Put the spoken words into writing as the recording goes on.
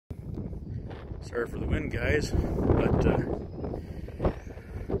Sorry for the wind, guys, but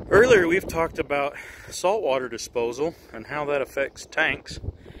earlier we've talked about saltwater disposal and how that affects tanks.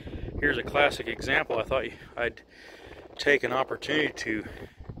 Here's a classic example. I thought I'd take an opportunity to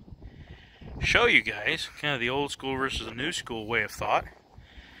show you guys kind of the old school versus the new school way of thought.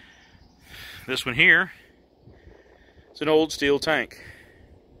 This one here is an old steel tank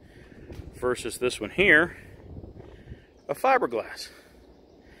versus this one here, a fiberglass.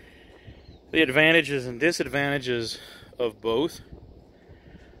 The advantages and disadvantages of both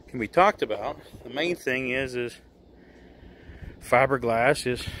can be talked about. The main thing is fiberglass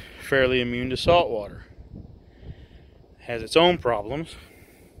is fairly immune to salt water. It has its own problems.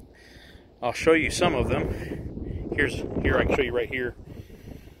 I'll show you some of them. Here I can show you right here.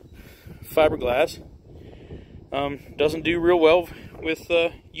 Fiberglass doesn't do real well with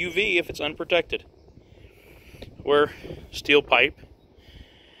UV if it's unprotected. Where steel pipe,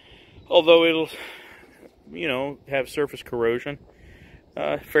 although it'll, have surface corrosion,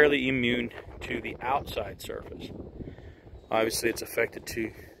 fairly immune to the outside surface. Obviously, it's affected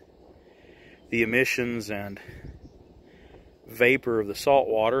to the emissions and vapor of the salt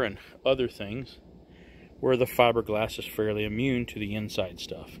water and other things, where the fiberglass is fairly immune to the inside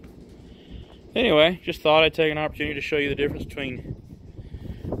stuff. Anyway, just thought I'd take an opportunity to show you the difference between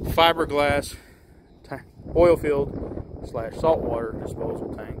fiberglass oil field / saltwater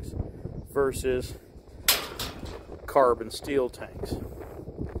disposal tanks versus carbon steel tanks.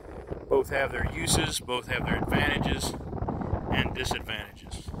 Both have their uses, both have their advantages and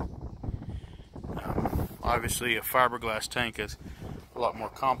disadvantages. Obviously, a fiberglass tank is a lot more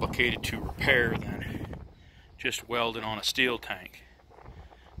complicated to repair than just welding on a steel tank,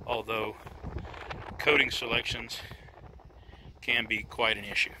 although coating selections can be quite an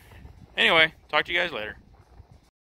issue. Anyway, talk to you guys later.